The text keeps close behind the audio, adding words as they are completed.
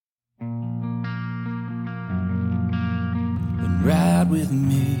ride with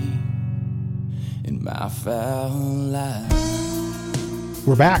me in my foul life.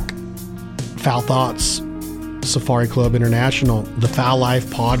 We're back. Fowl Thoughts, Safari Club International, the Fowl Life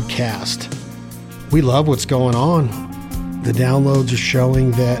podcast. We love what's going on. The downloads are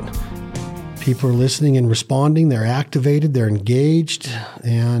showing that people are listening and responding. They're activated, they're engaged,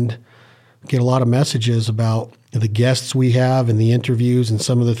 and get a lot of messages about the guests we have and the interviews and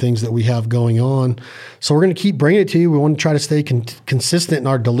some of the things that we have going on. So we're going to keep bringing it to you. We want to try to stay consistent in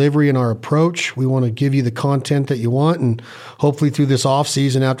our delivery and our approach. We want to give you the content that you want, and hopefully through this off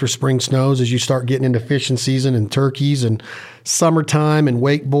season after spring snows, as you start getting into fishing season and turkeys and summertime and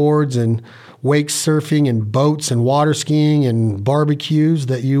wakeboards and wake surfing and boats and water skiing and barbecues,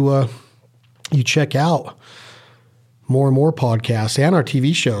 that you check out more and more podcasts and our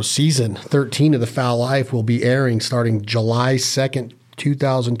TV show. Season 13 of The Fowl Life will be airing starting July 2nd,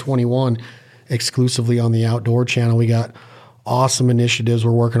 2021, exclusively on the Outdoor Channel. We got awesome initiatives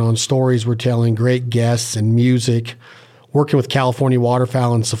we're working on, stories we're telling, great guests and music, working with California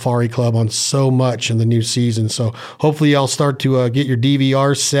Waterfowl and Safari Club on so much in the new season. So hopefully y'all start to get your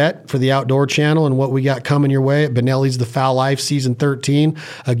DVRs set for the Outdoor Channel and what we got coming your way at Benelli's The Fowl Life Season 13,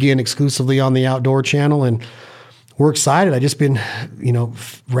 again, exclusively on the Outdoor Channel. And we're excited. I just been,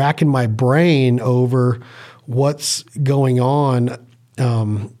 racking my brain over what's going on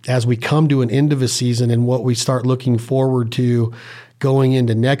as we come to an end of a season and what we start looking forward to going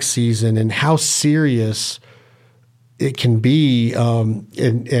into next season, and how serious it can be,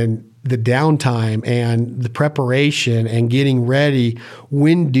 and the downtime and the preparation and getting ready.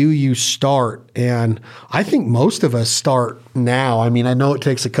 When do you start? And I think most of us start now. I mean, I know it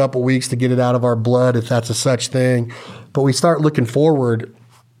takes a couple weeks to get it out of our blood, if that's a such thing, but we start looking forward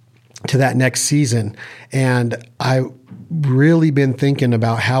to that next season. And I really been thinking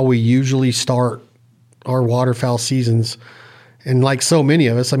about how we usually start our waterfowl seasons. And like so many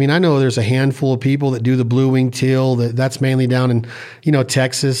of us, I mean, I know there's a handful of people that do the blue-wing teal. That's mainly down in,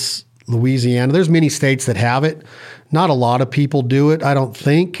 Texas, Louisiana. There's many states that have it. Not a lot of people do it, I don't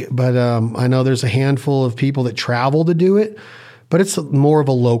think, but I know there's a handful of people that travel to do it, but it's more of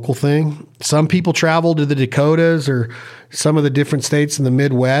a local thing. Some people travel to the Dakotas or some of the different states in the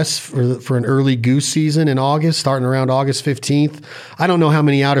Midwest for an early goose season in August, starting around August 15th. I don't know how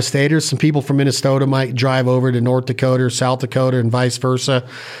many out-of-staters. Some people from Minnesota might drive over to North Dakota or South Dakota and vice versa.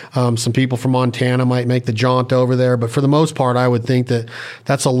 Some people from Montana might make the jaunt over there. But for the most part, I would think that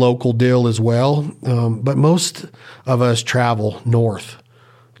that's a local deal as well. But most of us travel north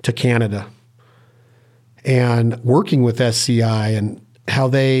to Canada. And working with SCI and how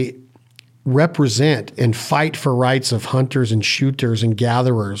they represent and fight for rights of hunters and shooters and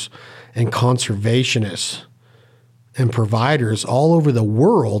gatherers and conservationists and providers all over the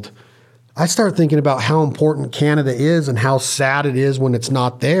world, I start thinking about how important Canada is and how sad it is when it's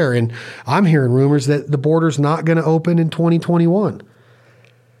not there. And I'm hearing rumors that the border's not going to open in 2021.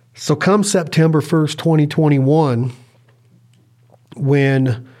 So come September 1st, 2021,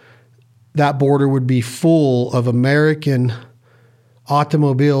 when that border would be full of American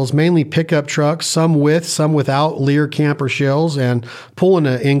automobiles, mainly pickup trucks, some with, some without Lear camper shells and pulling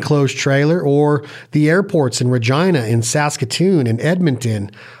an enclosed trailer, or the airports in Regina, in Saskatoon, in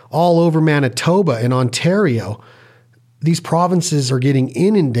Edmonton, all over Manitoba and Ontario. These provinces are getting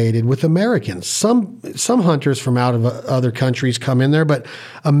inundated with Americans. Some hunters from out of other countries come in there, but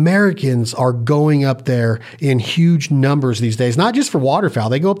Americans are going up there in huge numbers these days, not just for waterfowl.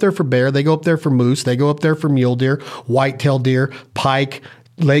 They go up there for bear, they go up there for moose, they go up there for mule deer, white-tailed deer, pike,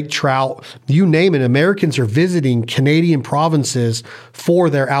 lake trout, you name it. Americans are visiting Canadian provinces for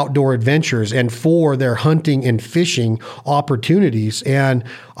their outdoor adventures and for their hunting and fishing opportunities. And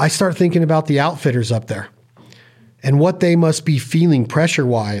I start thinking about the outfitters up there and what they must be feeling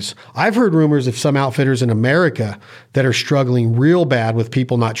pressure-wise. I've heard rumors of some outfitters in America that are struggling real bad with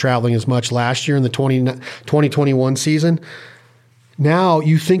people not traveling as much last year in the 2021 season. Now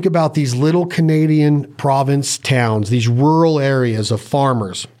you think about these little Canadian province towns, these rural areas of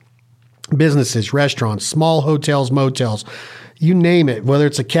farmers, businesses, restaurants, small hotels, motels, you name it, whether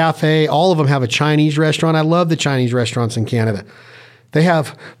it's a cafe, all of them have a Chinese restaurant. I love the Chinese restaurants in Canada. They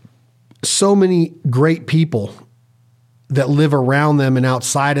have so many great people that live around them and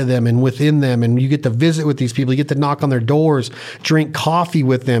outside of them and within them. And you get to visit with these people. You get to knock on their doors, drink coffee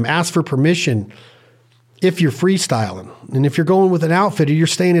with them, ask for permission if you're freestyling. And if you're going with an outfitter, you're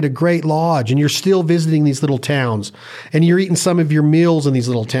staying at a great lodge and you're still visiting these little towns and you're eating some of your meals in these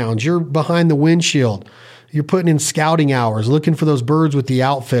little towns. You're behind the windshield. You're putting in scouting hours, looking for those birds with the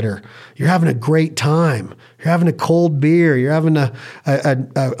outfitter. You're having a great time. You're having a cold beer. You're having a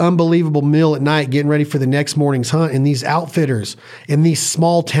unbelievable meal at night, getting ready for the next morning's hunt. And these outfitters in these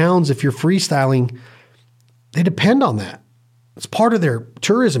small towns, if you're freestyling, they depend on that. It's part of their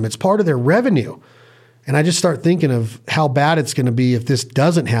tourism. It's part of their revenue. And I just start thinking of how bad it's going to be if this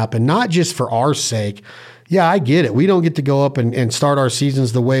doesn't happen, not just for our sake. Yeah, I get it. We don't get to go up and start our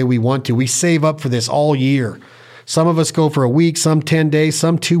seasons the way we want to. We save up for this all year. Some of us go for a week, some 10 days,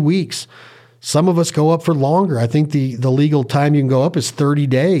 some 2 weeks. Some of us go up for longer. I think the legal time you can go up is 30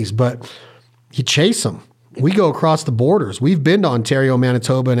 days, but you chase them. We go across the borders. We've been to Ontario,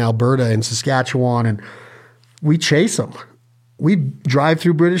 Manitoba, and Alberta, and Saskatchewan, and we chase them. We drive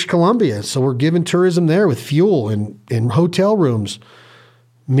through British Columbia, so we're giving tourism there with fuel and hotel rooms,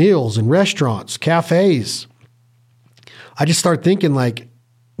 meals and restaurants, cafes. I just start thinking like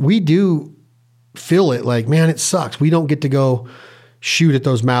we do feel it like, man, it sucks. We don't get to go shoot at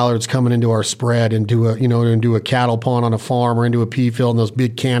those mallards coming into our spread into a cattle pond on a farm or into a pea field and those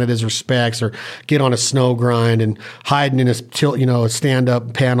big Canadas or specks, or get on a snow grind and hiding in a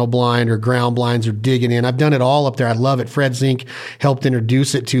stand-up panel blind or ground blinds or digging in. I've done it all up there. I love it. Fred Zink helped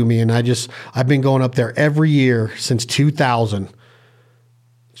introduce it to me, and I've been going up there every year since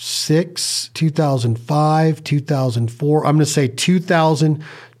 2006, 2005, 2004. I'm going to say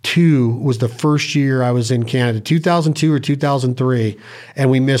 2002 was the first year I was in Canada, 2002 or 2003,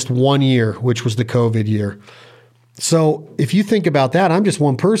 and we missed 1 year, which was the COVID year. So if you think about that, I'm just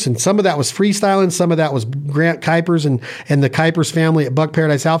one person. Some of that was freestyling. Some of that was Grant Kuipers and the Kuipers family at Buck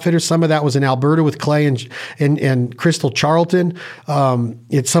Paradise Outfitters. Some of that was in Alberta with Clay and Crystal Charlton.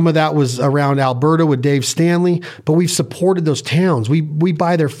 Some of that was around Alberta with Dave Stanley. But we've supported those towns. We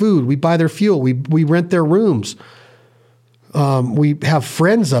buy their food. We buy their fuel. We rent their rooms. We have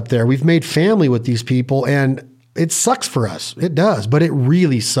friends up there. We've made family with these people, and it sucks for us. It does, but it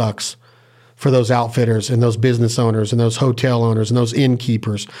really sucks for those outfitters and those business owners and those hotel owners and those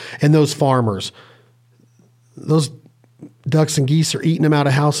innkeepers and those farmers. Those ducks and geese are eating them out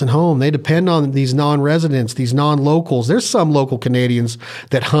of house and home. They depend on these non-residents, these non-locals. There's some local Canadians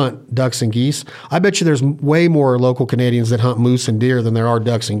that hunt ducks and geese. I bet you there's way more local Canadians that hunt moose and deer than there are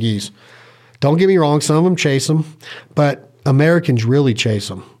ducks and geese. Don't get me wrong. Some of them chase them, but Americans really chase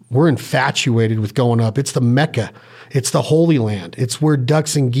them. We're infatuated with going up. It's the Mecca. It's the Holy Land. It's where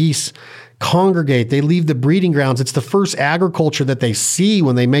ducks and geese congregate. They leave the breeding grounds. It's the first agriculture that they see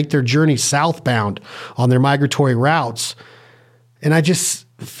when they make their journey southbound on their migratory routes. And I just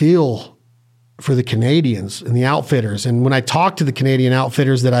feel for the Canadians and the outfitters. And when I talk to the Canadian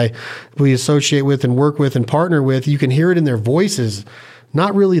outfitters that we associate with and work with and partner with, you can hear it in their voices.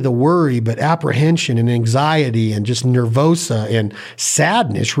 Not really the worry, but apprehension and anxiety and just nervosa and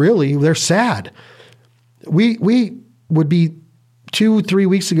sadness, really. They're sad. We would be 2-3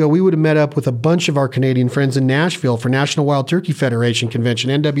 weeks ago, we would have met up with a bunch of our Canadian friends in Nashville for National Wild Turkey Federation Convention,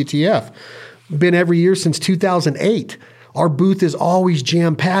 NWTF. Been every year since 2008. Our booth is always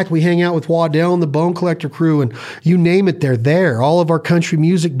jam-packed. We hang out with Waddell and the Bone Collector crew, and you name it, they're there. All of our country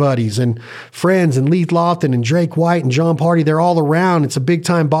music buddies and friends, and Leith Lofton and Drake White and John Party, they're all around. It's a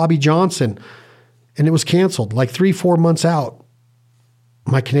big-time Bobby Johnson. And it was canceled like 3-4 months out.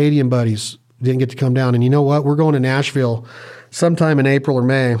 My Canadian buddies didn't get to come down. And you know what? We're going to Nashville sometime in April or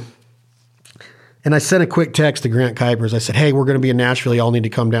May. And I sent a quick text to Grant Kuipers. I said, hey, we're going to be in Nashville. Y'all need to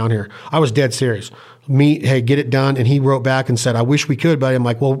come down here. I was dead serious. Hey, get it done. And he wrote back and said, I wish we could, but I'm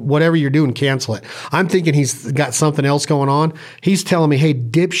like, well, whatever you're doing, cancel it. I'm thinking he's got something else going on. He's telling me, hey,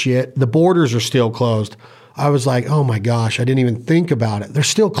 dipshit, the borders are still closed. I was like, oh my gosh, I didn't even think about it. They're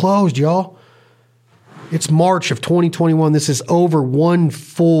still closed, y'all. It's March of 2021. This is over 1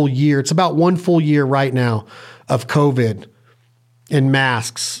 full year. It's about 1 full year right now of COVID and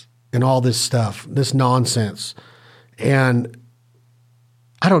masks and all this stuff, this nonsense. And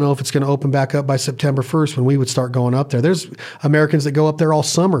I don't know if it's going to open back up by September 1st when we would start going up there. There's Americans that go up there all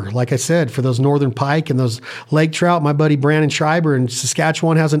summer, like I said, for those northern pike and those lake trout. My buddy Brandon Schreiber in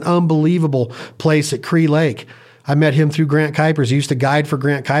Saskatchewan has an unbelievable place at Cree Lake. I met him through Grant Kuipers. He used to guide for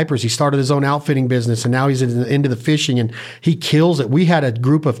Grant Kuipers. He started his own outfitting business, and now he's into the fishing, and he kills it. We had a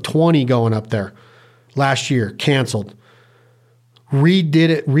group of 20 going up there last year, canceled. Redid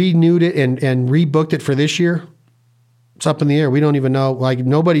it, renewed it, and rebooked it for this year. It's up in the air. We don't even know. Like,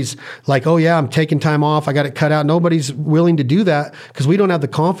 nobody's like, oh yeah, I'm taking time off. I got it cut out. Nobody's willing to do that because we don't have the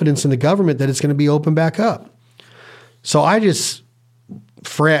confidence in the government that it's going to be open back up. So I just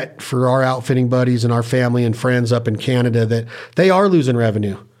fret for our outfitting buddies and our family and friends up in Canada that they are losing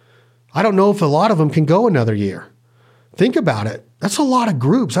revenue. I don't know if a lot of them can go another year. Think about it. That's a lot of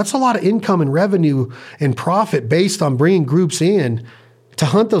groups. That's a lot of income and revenue and profit based on bringing groups in to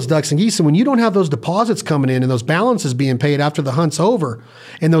hunt those ducks and geese. And when you don't have those deposits coming in and those balances being paid after the hunt's over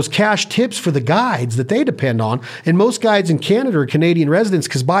and those cash tips for the guides that they depend on, and most guides in Canada are Canadian residents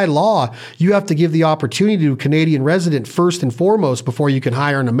because by law, you have to give the opportunity to a Canadian resident first and foremost before you can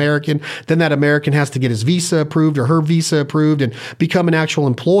hire an American. Then that American has to get his visa approved or her visa approved and become an actual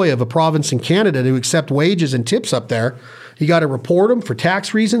employee of a province in Canada to accept wages and tips up there. You got to report them for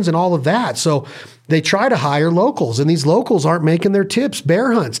tax reasons and all of that. So they try to hire locals, and these locals aren't making their tips.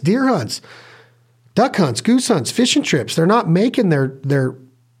 Bear hunts, deer hunts, duck hunts, goose hunts, fishing trips. They're not making the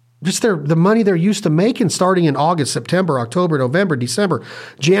money they're used to making starting in August, September, October, November, December,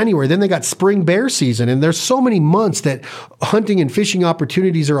 January. Then they got spring bear season. And there's so many months that hunting and fishing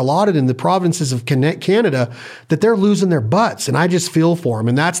opportunities are allotted in the provinces of Canada that they're losing their butts. And I just feel for them.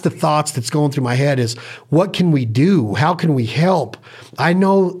 And that's the thoughts that's going through my head is, what can we do? How can we help? I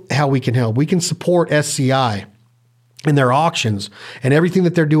know how we can help. We can support SCI and their auctions and everything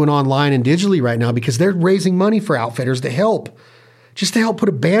that they're doing online and digitally right now because they're raising money for outfitters to help. Just to help put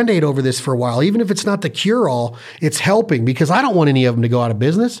a Band-Aid over this for a while. Even if it's not the cure-all, it's helping because I don't want any of them to go out of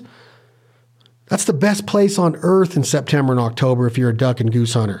business. That's the best place on earth in September and October if you're a duck and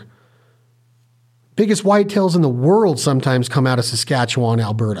goose hunter. Biggest whitetails in the world sometimes come out of Saskatchewan,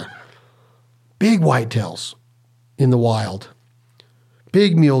 Alberta. Big whitetails in the wild.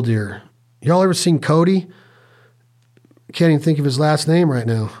 Big mule deer. Y'all ever seen Cody? Can't even think of his last name right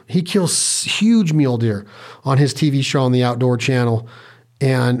now. He kills huge mule deer on his TV show on the Outdoor Channel.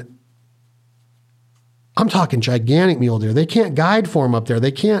 And I'm talking gigantic mule deer. They can't guide for them up there.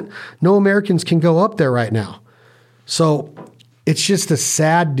 No Americans can go up there right now. So it's just a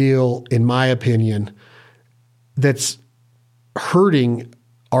sad deal, in my opinion, that's hurting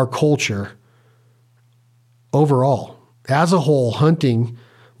our culture overall. As a whole, hunting,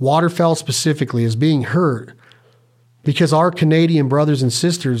 waterfowl specifically, is being hurt because our Canadian brothers and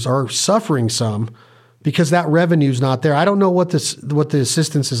sisters are suffering some because that revenue's not there. I don't know what the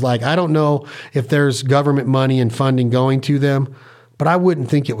assistance is like. I don't know if there's government money and funding going to them, but I wouldn't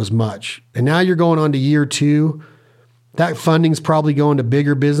think it was much. And now you're going on to year 2. That funding's probably going to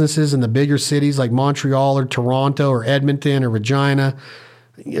bigger businesses in the bigger cities like Montreal or Toronto or Edmonton or Regina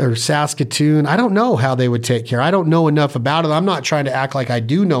or Saskatoon. I don't know how they would take care. I don't know enough about it. I'm not trying to act like I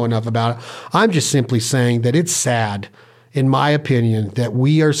do know enough about it. I'm just simply saying that it's sad, in my opinion, that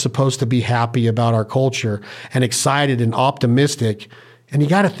we are supposed to be happy about our culture and excited and optimistic. And you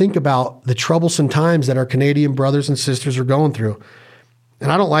got to think about the troublesome times that our Canadian brothers and sisters are going through.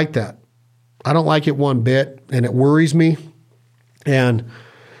 And I don't like that. I don't like it one bit, and it worries me. And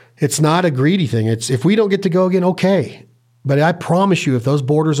it's not a greedy thing. It's if we don't get to go again, okay. But I promise you, if those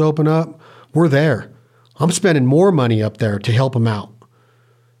borders open up, we're there. I'm spending more money up there to help them out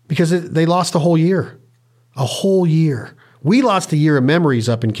because they lost a whole year. A whole year. We lost a year of memories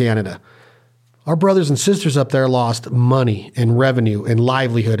up in Canada. Our brothers and sisters up there lost money and revenue and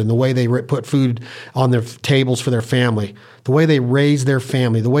livelihood and the way they put food on their tables for their family, the way they raise their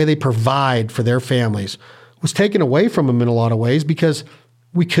family, the way they provide for their families was taken away from them in a lot of ways because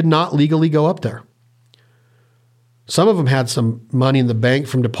we could not legally go up there. Some of them had some money in the bank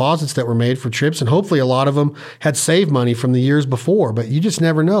from deposits that were made for trips, and hopefully a lot of them had saved money from the years before, but you just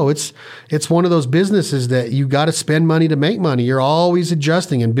never know. It's one of those businesses that you got to spend money to make money. You're always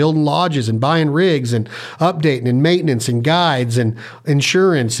adjusting and building lodges and buying rigs and updating and maintenance and guides and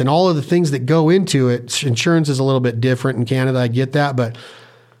insurance and all of the things that go into it. Insurance is a little bit different in Canada, I get that, but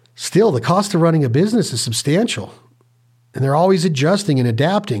still the cost of running a business is substantial, and they're always adjusting and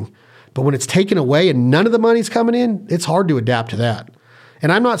adapting. But when it's taken away and none of the money's coming in, it's hard to adapt to that. And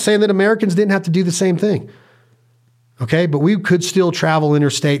I'm not saying that Americans didn't have to do the same thing. Okay, but we could still travel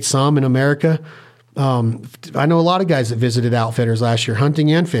interstate some in America. I know a lot of guys that visited outfitters last year,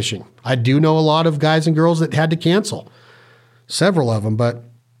 hunting and fishing. I do know a lot of guys and girls that had to cancel, several of them, but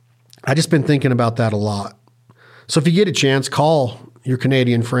I just been thinking about that a lot. So if you get a chance, call your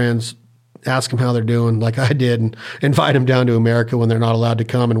Canadian friends, ask them how they're doing like I did and invite them down to America when they're not allowed to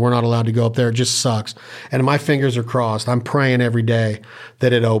come and we're not allowed to go up there. It just sucks. And my fingers are crossed. I'm praying every day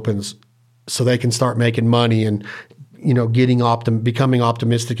that it opens so they can start making money and, becoming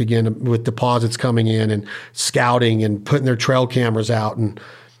optimistic again with deposits coming in and scouting and putting their trail cameras out and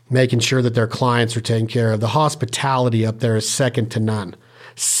making sure that their clients are taken care of. The hospitality up there is second to none.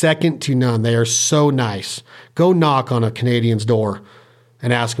 Second to none. They are so nice. Go knock on a Canadian's door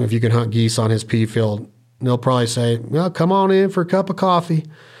and ask him if you can hunt geese on his pea field. And they'll probably say, well, come on in for a cup of coffee.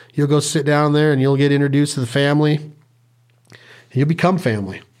 You'll go sit down there and you'll get introduced to the family. And you'll become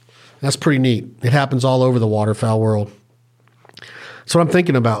family. That's pretty neat. It happens all over the waterfowl world. That's what I'm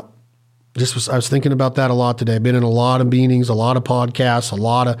thinking about. I was thinking about that a lot today. I've been in a lot of meetings, a lot of podcasts, a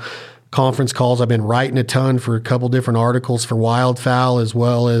lot of conference calls. I've been writing a ton for a couple different articles for Wildfowl, as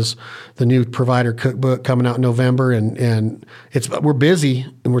well as the new provider cookbook coming out in November. And we're busy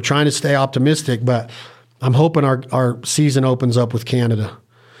and we're trying to stay optimistic, but I'm hoping our season opens up with Canada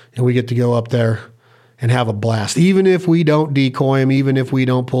and we get to go up there and have a blast. Even if we don't decoy him, even if we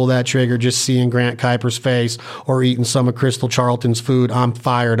don't pull that trigger, just seeing Grant Kuiper's face or eating some of Crystal Charlton's food, I'm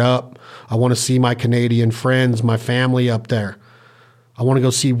fired up. I want to see my Canadian friends, my family up there. I want to go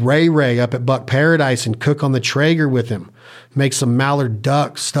see Ray up at Buck Paradise and cook on the Traeger with him. Make some mallard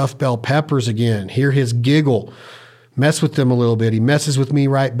duck, stuffed bell peppers again. Hear his giggle. Mess with him a little bit. He messes with me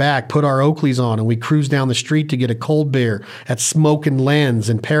right back. Put our Oakleys on and we cruise down the street to get a cold beer at Smokin' Lens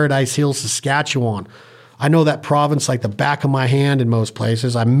in Paradise Hills, Saskatchewan. I know that province like the back of my hand in most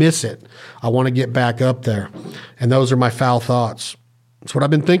places. I miss it. I want to get back up there. And those are my foul thoughts. That's what I've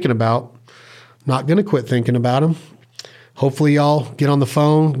been thinking about. Not going to quit thinking about them. Hopefully y'all get on the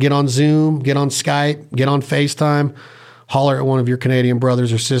phone, get on Zoom, get on Skype, get on FaceTime, holler at one of your Canadian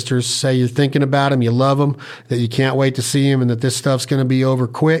brothers or sisters, say you're thinking about them, you love them, that you can't wait to see them, and that this stuff's going to be over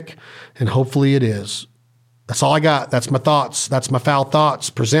quick, and hopefully it is. That's all I got. That's my thoughts. That's my foul thoughts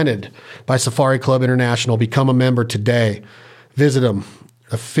presented by Safari Club International. Become a member today. Visit them.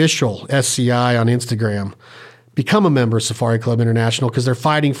 Official SCI on Instagram. Become a member of Safari Club International because they're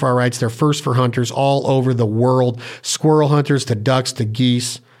fighting for our rights. They're first for hunters all over the world. Squirrel hunters to ducks to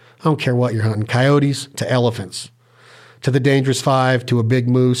geese. I don't care what you're hunting. Coyotes to elephants. To the Dangerous Five, to a big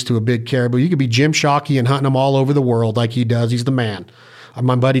moose, to a big caribou. You could be Jim Shockey and hunting them all over the world like he does. He's the man.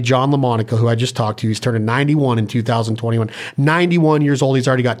 My buddy John LaMonica, who I just talked to, he's turning 91 in 2021. 91 years old. He's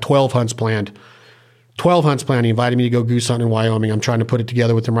already got 12 hunts planned. 12 hunts planned. He invited me to go goose hunting in Wyoming. I'm trying to put it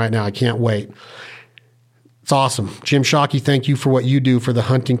together with him right now. I can't wait. It's awesome. Jim Shockey, thank you for what you do for the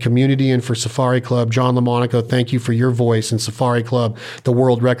hunting community and for Safari Club. John LaMonica, thank you for your voice in Safari Club, the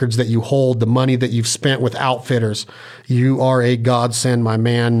world records that you hold, the money that you've spent with outfitters. You are a godsend, my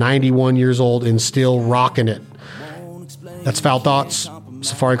man. 91 years old and still rocking it. That's Foul Thoughts,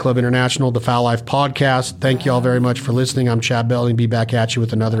 Safari Club International, the Fowl Life Podcast. Thank you all very much for listening. I'm Chad Belling. Be back at you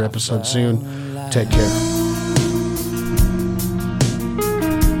with another episode soon. Take care.